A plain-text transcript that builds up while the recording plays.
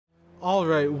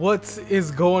Alright, what is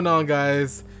going on,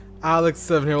 guys?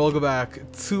 Alex7 here. Welcome back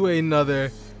to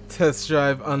another Test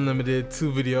Drive Unlimited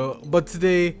 2 video. But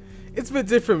today, it's a bit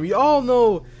different. We all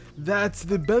know that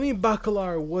the Bentley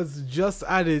Bacalar was just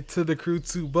added to the Crew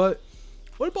 2, but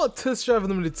what about Test Drive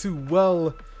Unlimited 2?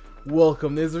 Well,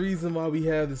 welcome. There's a reason why we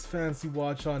have this fancy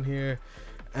watch on here,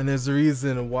 and there's a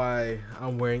reason why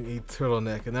I'm wearing a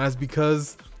turtleneck, and that's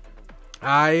because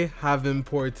I have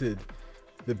imported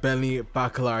the Bentley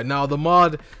Bacalar. Now the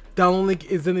mod download link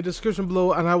is in the description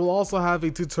below, and I will also have a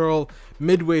tutorial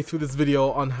midway through this video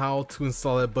on how to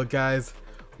install it. But guys,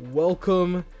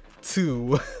 welcome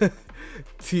to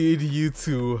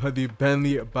TDU2, the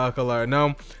Bentley Bacalar.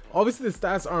 Now obviously the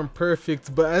stats aren't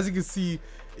perfect, but as you can see,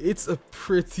 it's a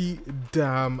pretty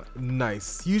damn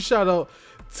nice. Huge shout out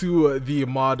to the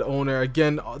mod owner.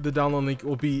 Again, the download link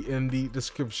will be in the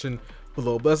description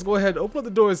below. But let's go ahead, open up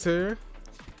the doors here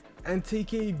and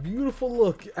take a beautiful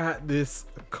look at this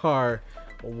car.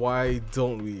 Why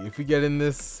don't we? If we get in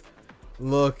this,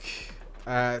 look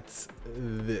at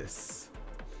this.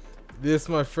 This,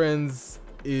 my friends,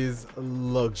 is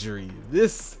luxury.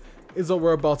 This is what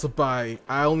we're about to buy.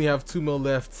 I only have 2 mil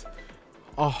left.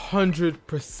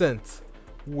 100%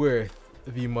 worth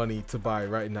the money to buy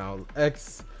right now.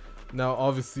 Now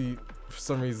obviously for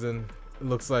some reason it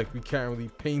looks like we can't really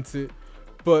paint it,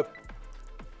 but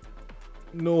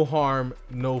no harm,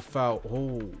 no foul.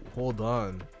 Oh, hold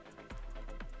on.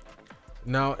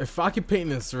 Now, if I could paint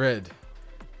this red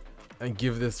and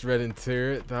give this red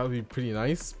interior, that would be pretty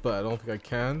nice, but I don't think I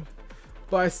can.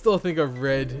 But I still think a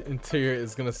red interior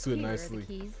is gonna suit it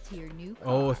nicely.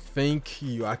 Oh, thank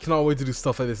you. I cannot wait to do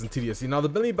stuff like this in TDSC. Now, the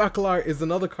Bentley Bacalar is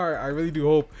another car I really do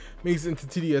hope makes it into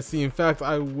TDSC. In fact,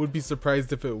 I would be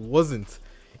surprised if it wasn't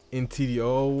in TD.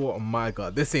 Oh my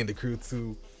god, this ain't the Crew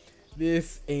 2.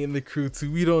 This ain't the Crew 2.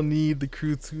 We don't need the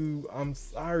Crew 2. I'm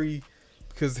sorry,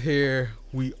 because here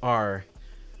we are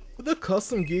with the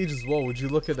custom gauge as well. Would you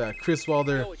look at that, Chris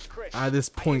Wilder? At this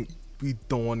point, we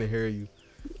don't want to hear you.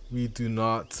 We do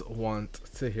not want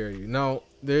to hear you. Now,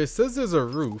 there says there's a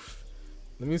roof.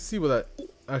 Let me see what that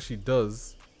actually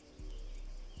does.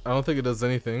 I don't think it does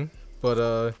anything,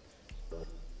 but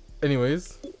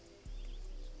anyways,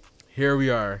 here we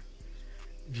are,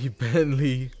 the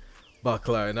Bentley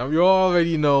Bacalar. Now you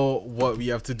already know what we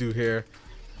have to do here.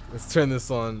 Let's turn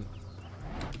this on.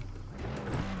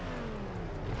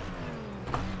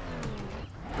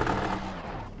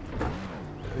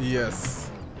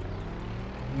 Yes.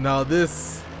 Now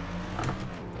this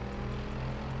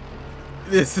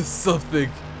is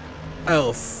something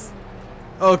else.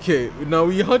 Okay, now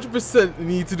we 100%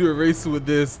 need to do a race with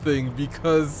this thing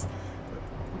because,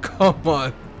 come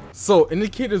on. So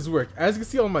indicators work. As you can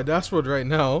see on my dashboard right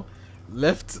now,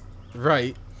 left,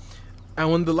 right, and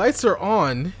when the lights are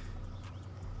on,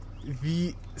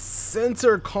 the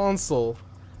center console,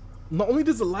 not only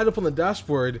does it light up on the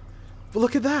dashboard, but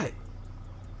look at that.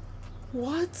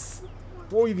 What?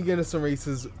 Before we even get into some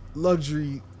races,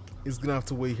 luxury is gonna have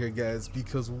to wait here, guys,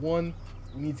 because one,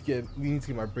 we need to get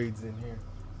my braids in here.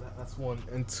 That's one,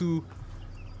 and two,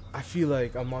 I feel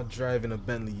like I'm not driving a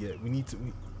Bentley yet. We need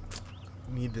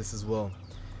this as well.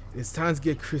 It's time to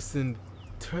get christened.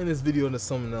 Turn this video into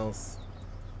something else.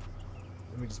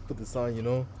 Let me just put this on, you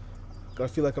know.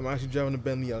 Gotta feel like I'm actually driving a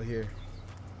Bentley out here.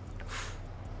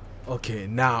 Okay,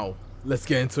 now let's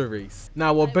get into a race.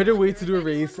 Now, what better way to do a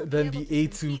race than the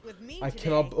A2? I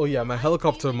cannot. Oh yeah, my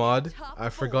helicopter mod. I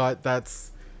forgot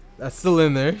that's still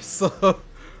in there. So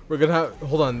we're gonna have.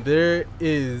 Hold on. There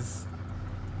is.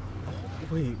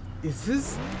 Wait, is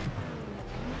this?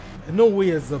 No way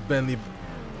it's a Bentley.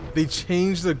 They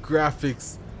changed the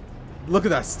graphics. Look at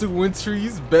that, Stu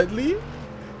Wintory's Bentley,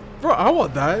 bro. I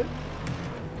want that.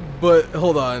 But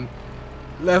hold on,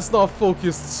 let's not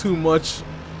focus too much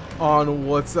on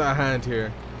what's at hand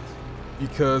here,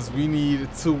 because we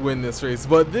need to win this race.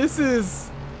 But this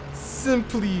is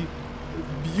simply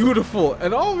beautiful,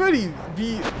 and already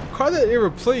the car that it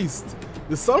replaced,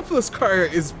 the sound for this car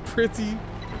is pretty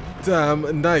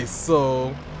damn nice.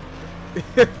 So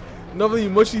not really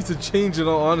much needs to change, in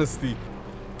all honesty.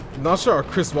 Not sure our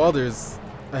Chris Wilder's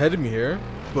ahead of me here,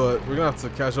 but we're gonna have to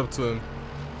catch up to him.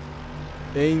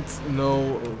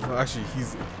 Actually,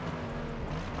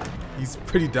 he's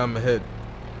pretty damn ahead.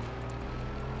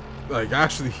 Like,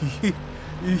 actually,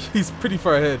 he's pretty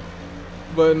far ahead.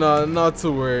 But not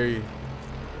to worry.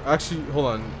 Actually, hold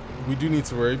on. We do need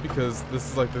to worry, because this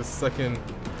is like the second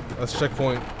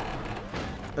checkpoint,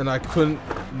 and I couldn't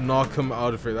knock him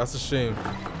out of it. That's a shame.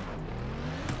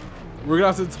 We're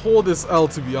gonna have to hold this L,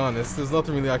 to be honest. There's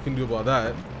nothing really I can do about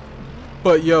that.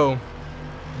 But yo,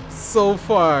 so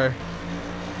far,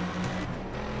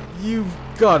 You've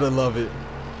gotta love it.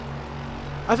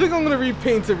 I think I'm gonna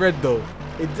repaint it red though.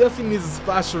 It definitely needs a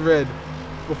splash of red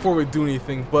before we do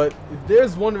anything. But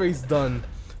there's one race done.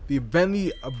 The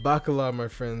Bentley Bacalar, my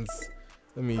friends.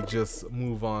 Let me just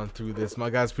move on through this. My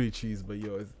guy's pretty cheese, but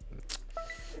yo,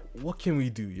 what can we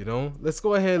do, you know? Let's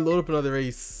go ahead and load up another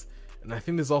race. And I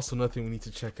think there's also nothing we need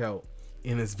to check out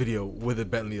in this video with a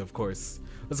Bentley, of course.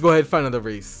 Let's go ahead and find another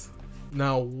race.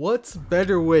 Now, what's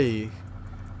better way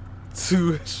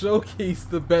to showcase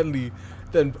the Bentley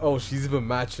than, oh, she's even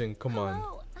matching. Come on.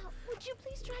 Hello, would you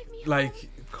please drive me like home?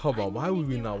 Come on, why would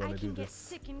we not want to do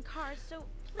this?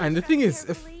 And the Please thing drive is,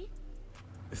 if carefully.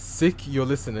 sick, yo,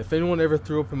 listen, if anyone ever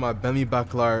threw up in my Bentley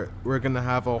Bacalar, we're gonna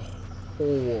have a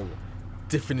whole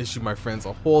different issue, my friends.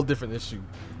 A whole different issue.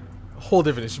 A whole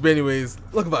different issue. But anyways,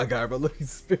 look at my guy, bro. Look,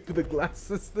 he's spit with the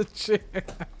glasses, the chair,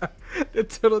 the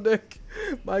turtleneck.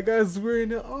 My guy's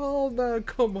wearing it. Oh man,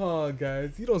 come on,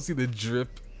 guys. You don't see the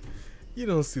drip. You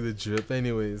don't see the drip.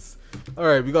 Anyways, all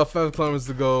right, we got 5 kilometers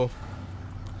to go.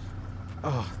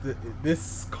 Oh,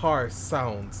 this car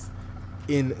sounds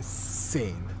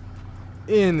insane.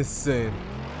 Insane.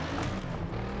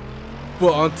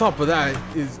 But on top of that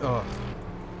is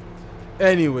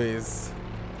anyways,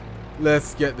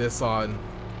 let's get this on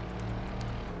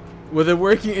with the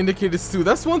working indicators too.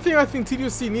 That's one thing I think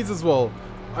TDU needs as well.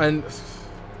 And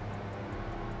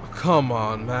come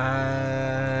on,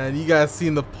 man, you guys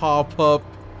seen the pop-up?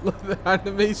 Look at the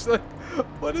animation. Like,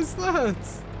 what is that?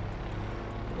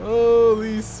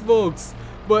 Holy smokes.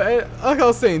 But like I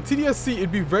was saying, TDSC,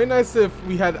 it'd be very nice if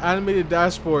we had animated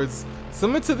dashboards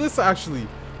similar to this. Actually,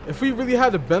 if we really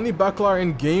had a Bentley Bacalar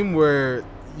in game where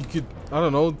you could, I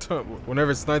don't know,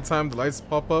 whenever it's nighttime, the lights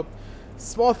pop up.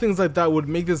 Small things like that would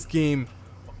make this game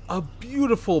a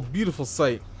beautiful, beautiful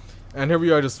sight. And here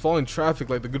we are, just following traffic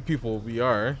like the good people we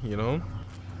are, you know.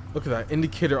 Look at that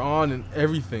indicator on and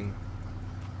everything.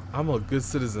 I'm a good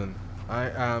citizen. I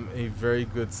am a very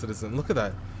good citizen. Look at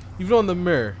that. Even on the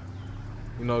mirror,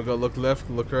 you know, gotta look left,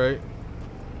 look right.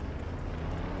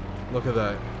 Look at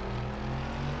that.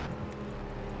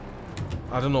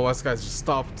 I don't know why this guy's just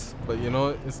stopped, but you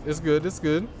know, it's good, it's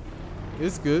good.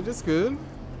 It's good, it's good.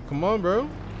 Come on, bro.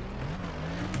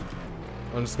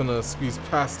 I'm just gonna squeeze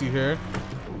past you here.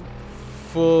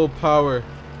 Full power.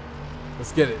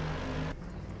 Let's get it.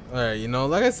 Alright, you know,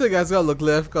 like I said, guys, gotta look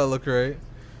left, gotta look right.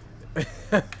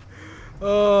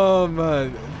 Oh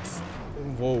man.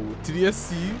 Whoa,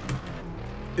 TDSC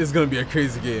is gonna be a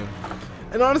crazy game.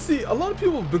 And honestly, a lot of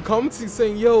people have been commenting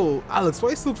saying, yo, Alex, why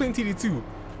are you still playing TD2?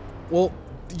 Well,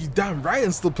 you damn right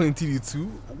I'm still playing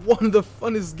TD2. One of the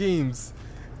funnest games.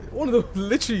 One of the,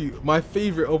 literally, my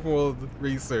favorite open world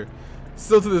racer.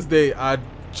 Still to this day, I'd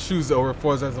choose it over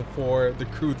Forza Horizon 4, The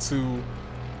Crew 2.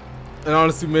 And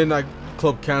honestly, Midnight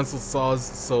Club canceled SAWS,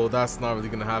 so that's not really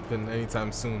gonna happen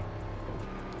anytime soon.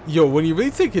 Yo, when you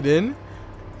really take it in,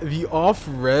 the off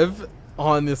rev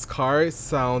on this car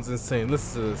sounds insane.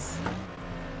 Listen to this.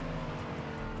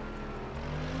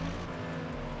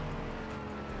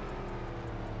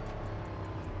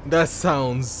 That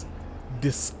sounds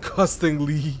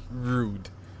disgustingly rude.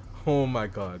 Oh my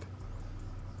god.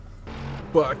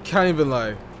 But I can't even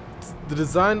lie. The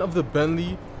design of the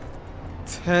Bentley,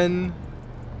 10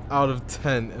 out of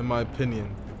 10 in my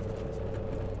opinion.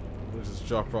 We'll just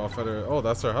drop her off at her. Oh,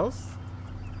 that's our house?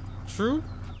 True?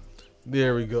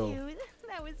 There we go.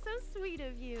 That was so sweet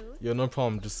of you. Yo, no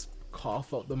problem. Just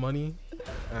cough up the money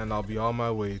and I'll be on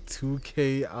my way.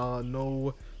 2K,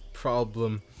 no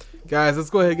problem. Guys,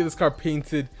 let's go ahead and get this car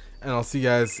painted and I'll see you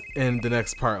guys in the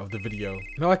next part of the video.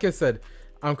 Now, like I said,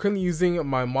 I'm currently using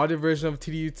my modded version of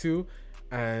TDU2,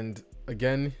 and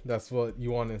again, that's what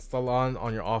you want to install on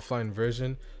your offline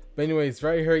version. But anyways,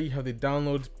 right here you have the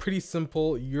download. Pretty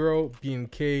simple. Euro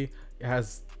BNK. It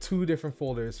has 2 different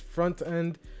folders, front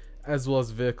end as well as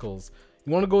vehicles.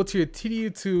 You want to go to your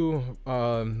TDU2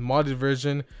 modded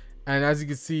version, and as you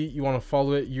can see, you want to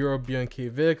follow it. Euro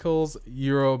BNK vehicles,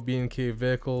 Euro BNK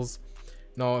vehicles.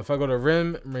 Now, if I go to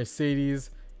Rim Mercedes,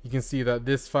 you can see that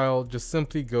this file just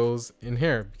simply goes in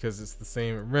here because it's the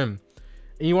same rim.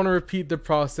 And you want to repeat the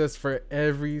process for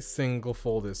every single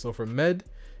folder. So for med,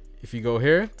 if you go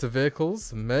here to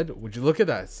vehicles, med, would you look at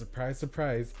that? Surprise,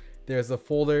 surprise. There's a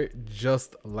folder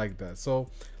just like that. So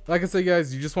like I said,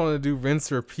 guys, you just want to do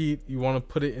rinse, repeat. You want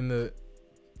to put it in the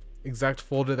exact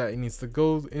folder that it needs to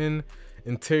go in.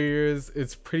 Interiors,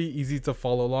 it's pretty easy to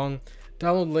follow along.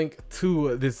 Download link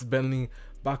to this Bentley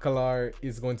Bacalar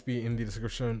is going to be in the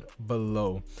description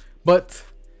below. But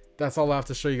that's all I have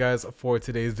to show you guys for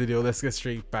today's video. Let's get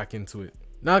straight back into it.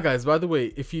 Now guys, by the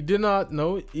way, if you did not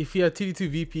know, if you have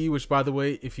TDU2 VPE, which by the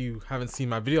way, if you haven't seen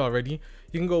my video already,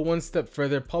 you can go one step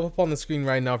further, pop up on the screen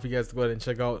right now for you guys to go ahead and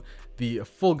check out the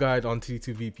full guide on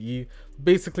TDU2 VPE.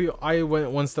 Basically, I went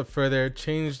one step further,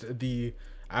 changed the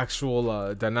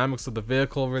actual dynamics of the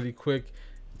vehicle really quick,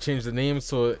 changed the name,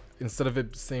 so instead of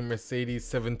it saying Mercedes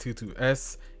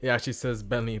 722S, it actually says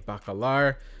Bentley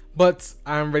Bacalar. But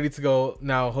I'm ready to go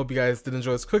now. Hope you guys did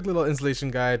enjoy this quick little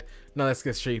installation guide. Now let's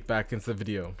get straight back into the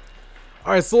video.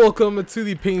 Alright, so welcome to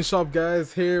the paint shop,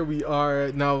 guys. Here we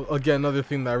are. Now again, another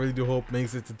thing that I really do hope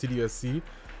makes it to TDUSC.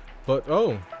 But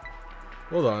oh,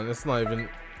 hold on, it's not even,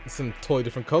 it's some totally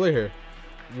different color here.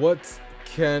 What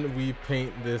can we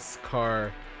paint this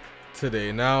car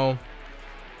today? Now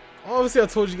obviously I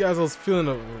told you guys I was feeling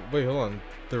a, wait, hold on,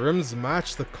 the rims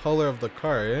match the color of the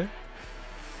car, eh?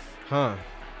 Huh.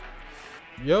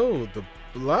 Yo, the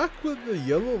black with the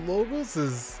yellow logos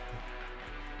is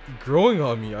growing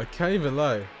on me, I can't even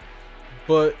lie.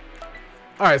 But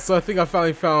alright, so I think I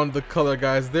finally found the color,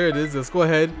 guys. There it is. Let's go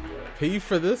ahead, pay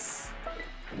for this.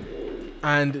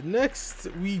 And next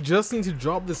we just need to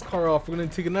drop this car off. We're gonna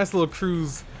take a nice little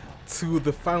cruise to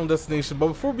the final destination. But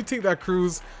before we take that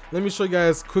cruise, let me show you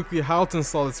guys quickly how to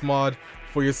install this mod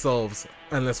for yourselves,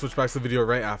 and let's switch back to the video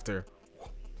right after.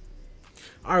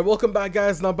 Alright, welcome back,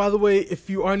 guys. Now, by the way, if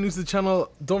you are new to the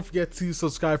channel, don't forget to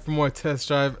subscribe for more test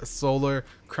drive Solar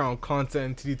Crown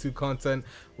content. TDU2 content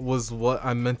was what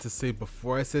I meant to say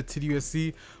before I said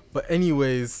TDUSC. But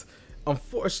anyways,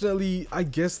 unfortunately, I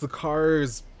guess the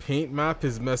car's paint map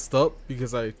is messed up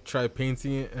because I tried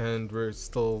painting it and we're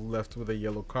still left with a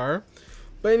yellow car.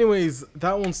 But anyways,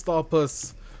 that won't stop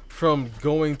us from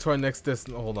going to our next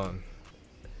destination. Hold on.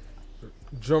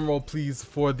 Drum roll, please,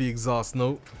 for the exhaust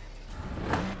note.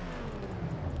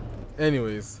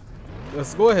 Anyways,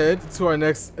 let's go ahead to our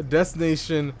next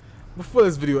destination before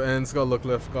this video ends. Gotta look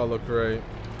left, gotta look right.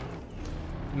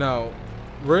 Now,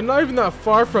 we're not even that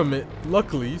far from it,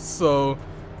 luckily, so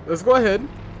let's go ahead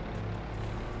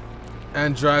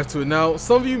and drive to it. Now,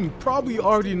 some of you probably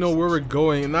already know where we're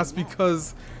going, and that's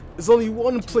because there's only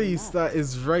one place that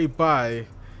is right by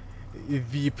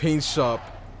the paint shop,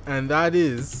 and that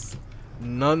is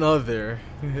none other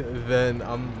than,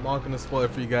 I'm not gonna spoil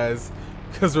it for you guys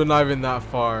because we're not even that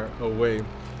far away.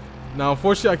 Now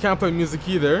unfortunately I can't play music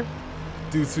either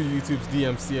due to YouTube's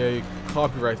DMCA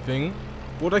copyright thing.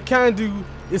 What I can do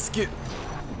is skip.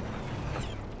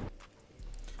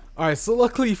 Alright, so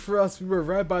luckily for us, we were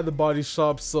right by the body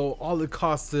shop, so all it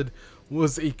costed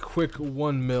was a quick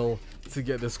 1 mil to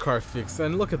get this car fixed.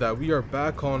 And look at that, we are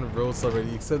back on roads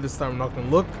already, except this time I'm not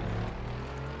gonna look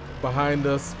behind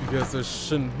us because there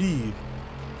shouldn't be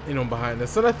anyone behind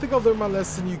us. And I think I've learned my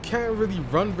lesson. You can't really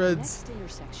run reds,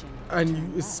 and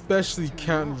you especially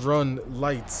can't run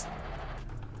lights.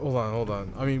 Hold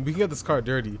on. I mean, we can get this car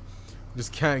dirty,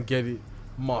 just can't get it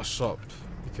moshed up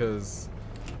because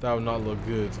that would not look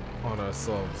good on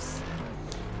ourselves.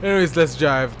 Anyways, let's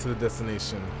drive to the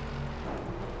destination.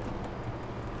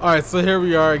 Alright, so here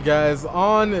we are, guys,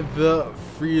 on the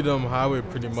Freedom Highway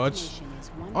pretty much,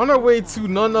 on our way to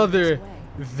none other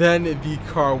than the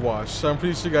car wash. So I'm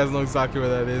pretty sure you guys know exactly where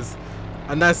that is.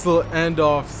 A nice little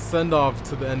send off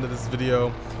to the end of this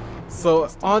video. So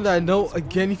on that note,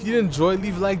 again, if you did enjoy,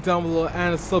 leave a like down below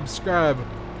and subscribe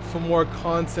for more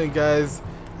content, guys,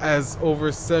 as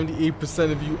over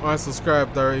 78% of you aren't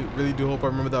subscribed. I really do hope I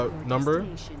remember that number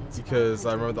because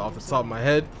I remember that off the top of my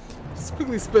head. Just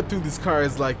quickly spit through these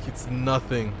cars like it's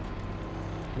nothing.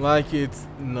 Like it's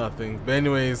nothing. But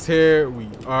anyways, here we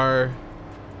are.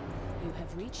 You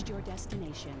have reached your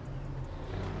destination.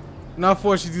 Now,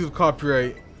 unfortunately, due to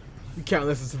copyright, we can't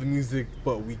listen to the music,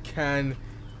 but we can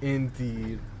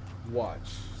indeed watch.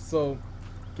 So,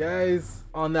 guys,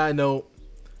 on that note,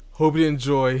 hope you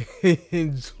enjoy.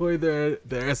 Enjoy the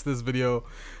rest of this video.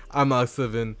 I'm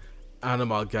Alex7, and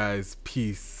I'm out, guys.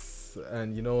 Peace.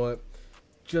 And you know what?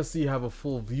 Just so you have a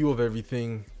full view of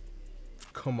everything.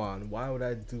 Come on, why would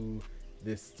I do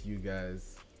this to you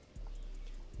guys?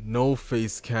 No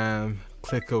face cam,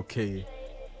 click OK,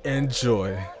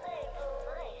 enjoy.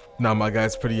 Now my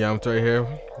guy's pretty amped right here.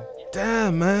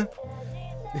 Damn, man.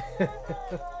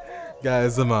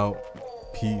 Guys, I'm out.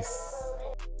 Peace.